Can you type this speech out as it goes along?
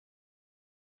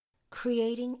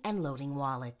Creating and loading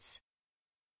wallets.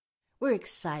 We're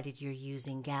excited you're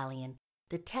using Galleon,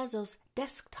 the Tezos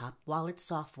desktop wallet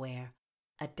software.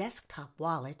 A desktop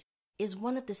wallet is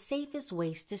one of the safest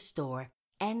ways to store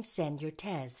and send your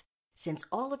Tez, since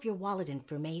all of your wallet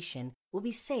information will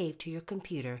be saved to your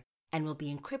computer and will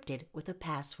be encrypted with a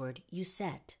password you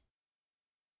set.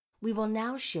 We will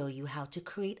now show you how to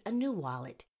create a new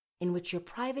wallet in which your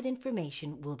private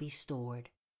information will be stored.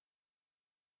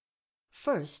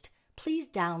 First, please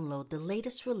download the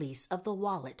latest release of the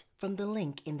wallet from the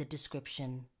link in the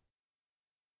description.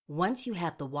 Once you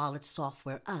have the wallet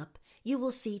software up, you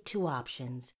will see two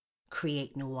options: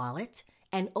 Create New Wallet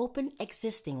and Open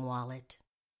Existing Wallet.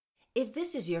 If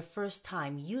this is your first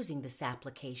time using this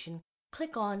application,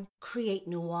 click on Create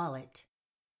New Wallet.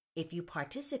 If you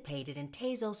participated in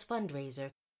Tezos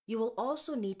fundraiser, you will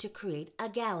also need to create a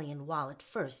Galleon wallet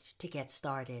first to get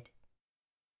started.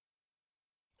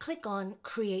 Click on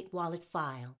Create Wallet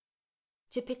File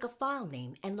to pick a file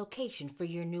name and location for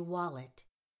your new wallet.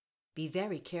 Be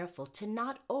very careful to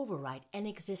not overwrite an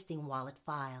existing wallet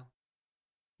file.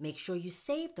 Make sure you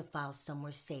save the file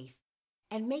somewhere safe,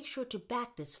 and make sure to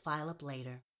back this file up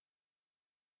later.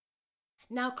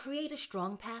 Now create a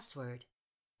strong password,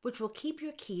 which will keep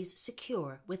your keys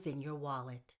secure within your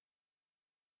wallet.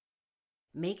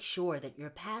 Make sure that your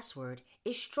password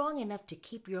is strong enough to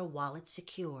keep your wallet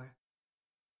secure.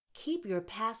 Keep your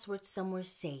password somewhere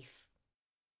safe.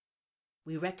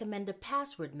 We recommend a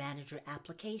password manager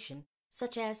application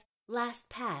such as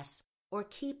LastPass or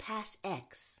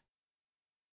KeePassX.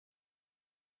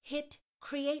 Hit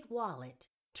Create Wallet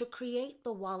to create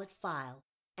the wallet file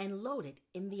and load it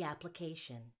in the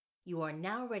application. You are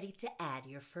now ready to add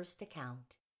your first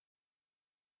account.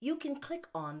 You can click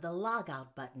on the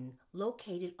Logout button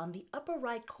located on the upper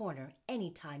right corner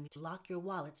anytime you lock your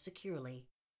wallet securely.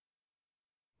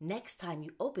 Next time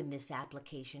you open this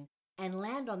application and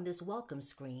land on this welcome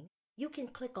screen, you can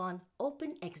click on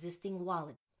Open Existing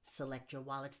Wallet, select your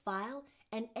wallet file,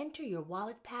 and enter your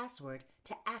wallet password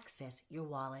to access your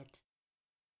wallet.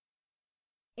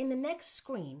 In the next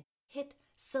screen, hit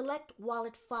Select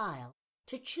Wallet File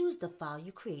to choose the file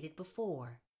you created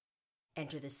before.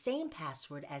 Enter the same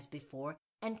password as before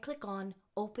and click on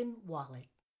Open Wallet.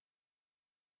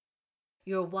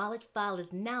 Your wallet file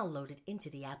is now loaded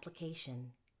into the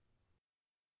application.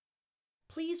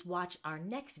 Please watch our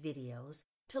next videos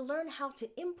to learn how to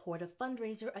import a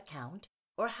fundraiser account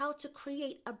or how to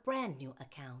create a brand new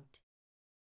account.